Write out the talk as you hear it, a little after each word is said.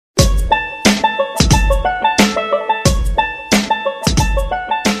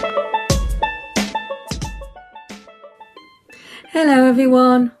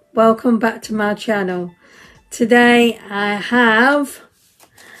everyone, welcome back to my channel. Today I have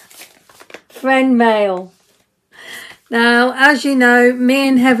friend mail. Now, as you know, me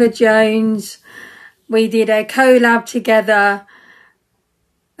and Heather Jones, we did a collab together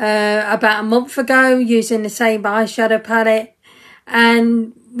about a month ago using the same eyeshadow palette,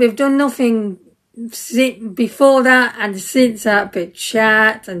 and we've done nothing before that and since that but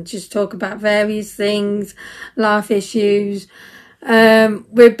chat and just talk about various things, life issues.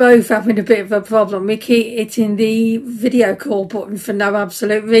 We're both having a bit of a problem. We keep hitting the video call button for no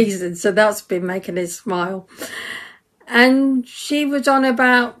absolute reason, so that's been making us smile. And she was on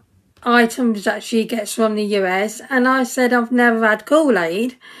about items that she gets from the US, and I said I've never had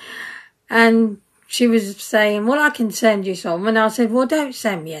Kool-Aid, and she was saying, well, I can send you some. And I said, well, don't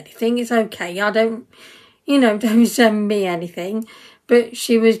send me anything. It's okay. I don't, don't send me anything. But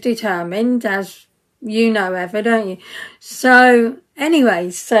she was determined, as you know, Ever, don't you? So,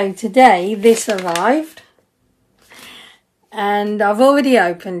 anyway, so today this arrived. And I've already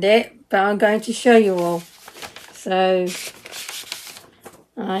opened it, but I'm going to show you all. So,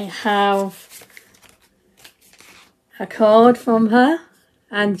 I have a card from her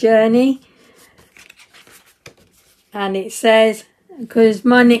and Journey. And it says, because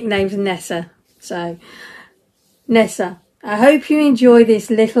my nickname's Nessa, so, Nessa, I hope you enjoy this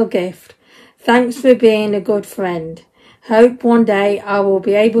little gift. Thanks for being a good friend. Hope one day I will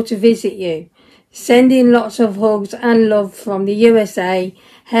be able to visit you. Sending lots of hugs and love from the USA,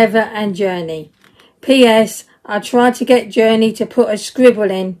 Heather and Journey. P.S. I tried to get Journey to put a scribble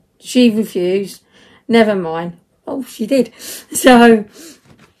in. She refused. Never mind. Oh, she did. So,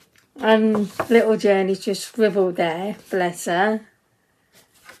 little Journey's just scribbled there, bless her.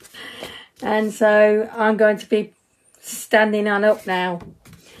 And so I'm going to be standing on up now.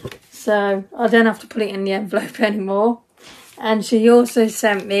 So I don't have to put it in the envelope anymore. And she also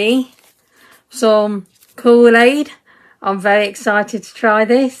sent me some Kool-Aid. I'm very excited to try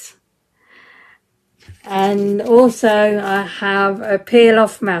this. And also I have a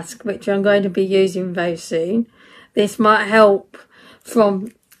peel-off mask, which I'm going to be using very soon. This might help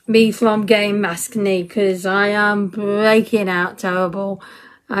from getting maskne, because I am breaking out terrible.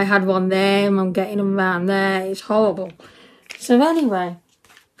 I had one there and I'm getting them around there. It's horrible. So anyway,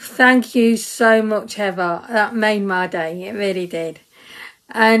 thank you so much, Heather. That made my day. It really did.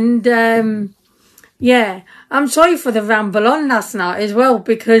 And yeah, I'm sorry for the ramble on last night as well,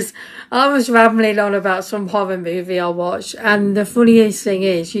 because I was rambling on about some horror movie I watched, and the funniest thing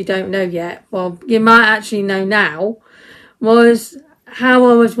is, you don't know yet, well, you might actually know now, was how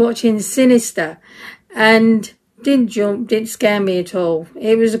I was watching Sinister, and didn't scare me at all.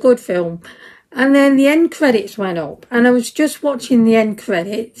 It was a good film. And then the end credits went up, and I was just watching the end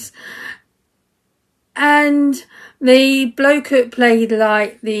credits, and the bloke that played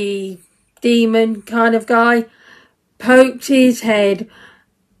like the demon kind of guy poked his head,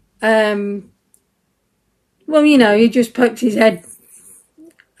 well, he just poked his head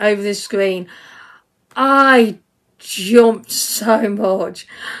over the screen. I jumped so much.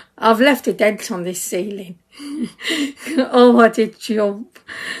 I've left a dent on this ceiling. Oh, I did jump.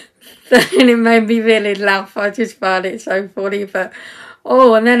 And it made me really laugh. I just found it so funny. But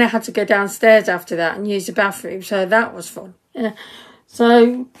and then I had to go downstairs after that and use the bathroom, so that was fun. Yeah.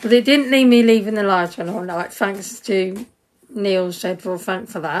 So, but it didn't leave me leaving the lights on all night, thanks to Neil said, well,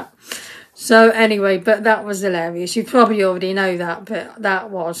 thanks for that. So anyway, but that was hilarious. You probably already know that, but that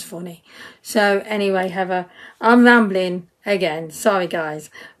was funny. So anyway, Heather, I'm rambling again. Sorry, guys.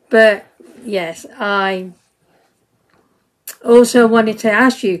 But yes, I also wanted to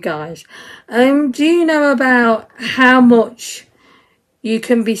ask you guys, do you know about how much you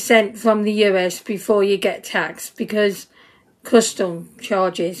can be sent from the US before you get taxed? Because custom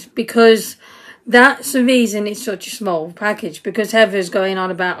charges, because that's the reason it's such a small package, because Heather's going on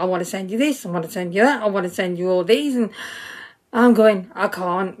about, I want to send you this, I want to send you that, I want to send you all these, and I'm going, I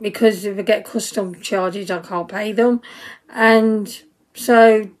can't, because if I get custom charges, I can't pay them. And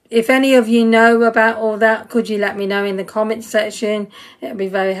so if any of you know about all that, could you let me know in the comments section? It'll be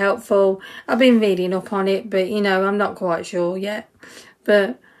very helpful. I've been reading up on it, but I'm not quite sure yet.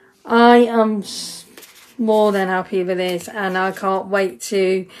 But I am more than happy with this, and I can't wait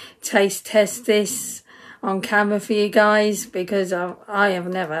to taste test this on camera for you guys, because I have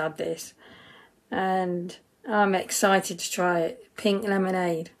never had this, and I'm excited to try it. Pink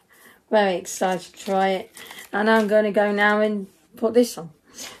lemonade, very excited to try it. And I'm going to go now and put this on.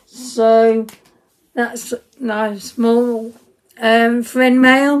 So that's nice small friend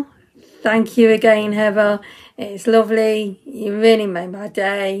mail. Thank you again, Heather. It's lovely. You really made my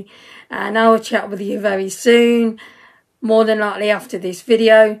day. And I will chat with you very soon. more than likely after this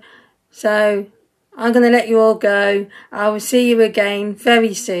video. So I'm going to let you all go. I will see you again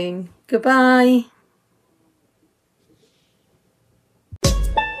very soon. Goodbye.